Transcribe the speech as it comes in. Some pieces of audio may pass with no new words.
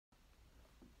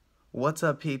What's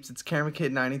up, peeps? It's Camera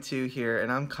Kid 92 here,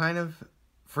 and I'm kind of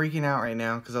freaking out right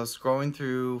now because I was scrolling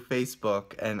through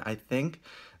Facebook and I think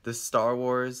the Star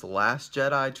Wars Last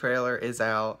Jedi trailer is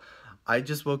out. I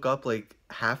just woke up like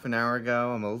half an hour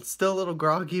ago. Still a little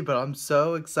groggy, but I'm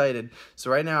so excited.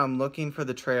 So right now I'm looking for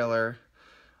the trailer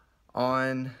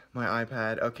on my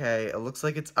iPad. Okay, it looks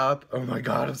like it's up. Oh my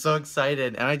god, I'm so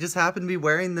excited. And I just happen to be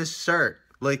wearing this shirt.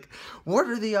 Like, what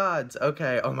are the odds?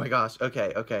 Okay, oh my gosh,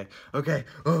 okay.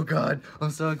 Oh god, I'm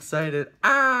so excited.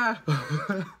 Ah!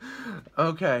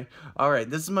 Okay, alright,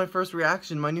 this is my first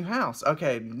reaction, my new house.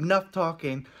 Okay, enough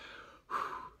talking.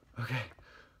 Okay.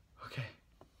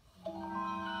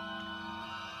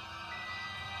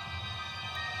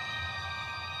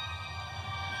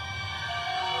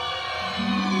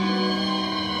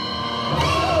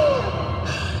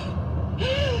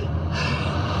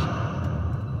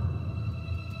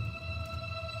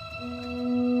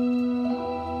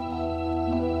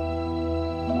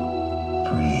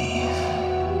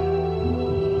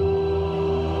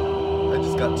 I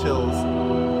just got chills.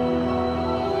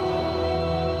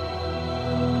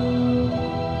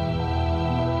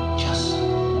 Just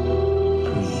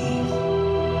breathe.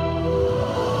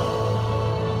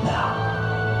 Now,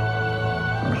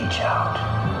 reach out.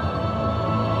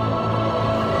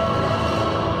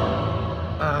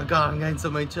 Oh god, I'm getting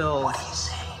so many chills. What do you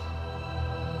see?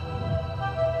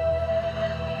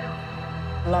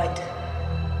 Light.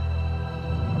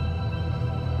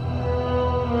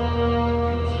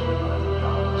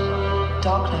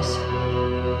 Darkness.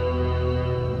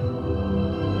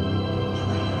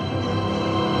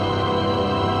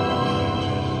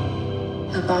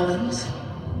 A balance.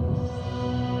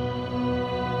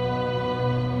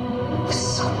 It's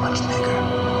so much bigger.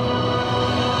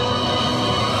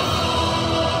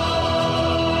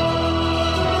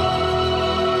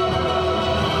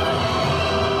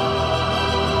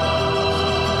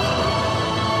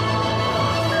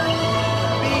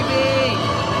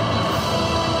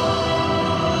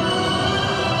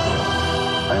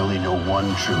 I only know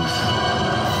one truth.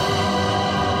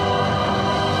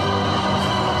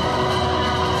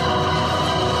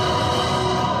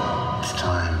 It's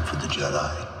time for the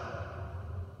Jedi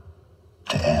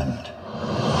to end.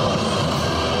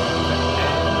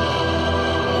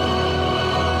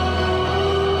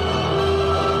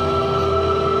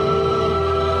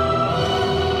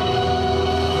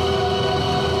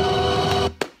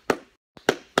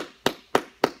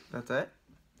 That's it?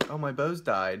 Oh, my bows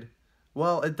died.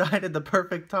 Well, it died at the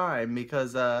perfect time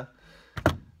because,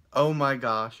 oh my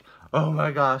gosh.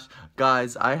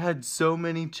 Guys, I had so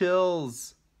many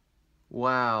chills.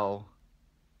 Wow.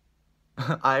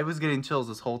 I was getting chills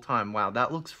this whole time. Wow,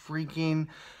 that looks freaking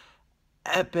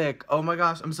epic. Oh my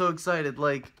gosh, I'm so excited.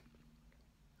 Like,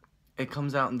 it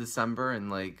comes out in December and,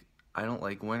 like, I don't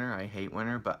like winter. I hate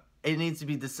winter, but it needs to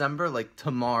be December, like,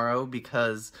 tomorrow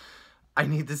because I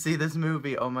need to see this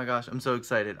movie. Oh my gosh, I'm so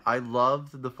excited. I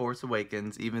loved The Force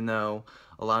Awakens, even though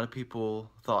a lot of people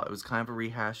thought it was kind of a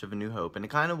rehash of A New Hope. And it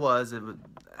kind of was. It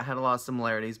had a lot of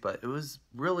similarities, but it was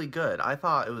really good. I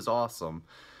thought it was awesome.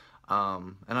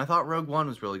 And I thought Rogue One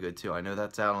was really good too. I know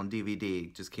that's out on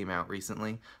DVD, just came out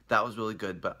recently. That was really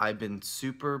good, but I've been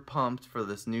super pumped for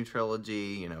this new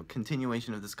trilogy, you know,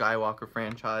 continuation of the Skywalker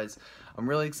franchise. I'm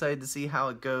really excited to see how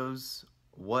it goes,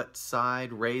 what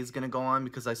side Rey's gonna go on,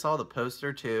 because I saw the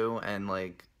poster too, and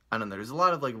like, I don't know, there's a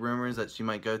lot of like rumors that she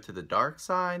might go to the dark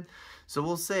side, so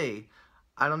we'll see.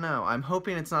 I don't know. I'm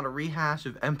hoping it's not a rehash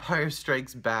of Empire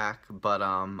Strikes Back, but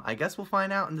I guess we'll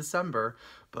find out in December.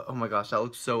 But oh my gosh, that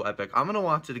looks so epic. I'm gonna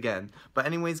watch it again. But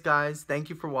anyways, guys, thank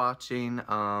you for watching.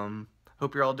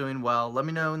 Hope you're all doing well. Let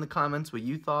me know in the comments what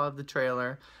you thought of the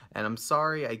trailer. And I'm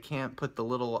sorry I can't put the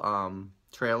little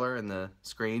trailer in the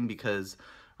screen because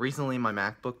recently my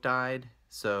MacBook died.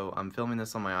 So I'm filming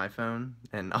this on my iPhone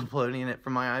and uploading it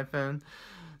from my iPhone.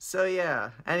 So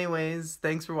yeah, anyways,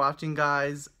 thanks for watching,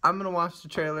 guys. I'm gonna watch the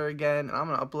trailer again and I'm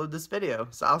gonna upload this video.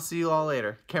 So I'll see you all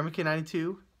later. Camera Kid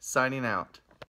 92 signing out.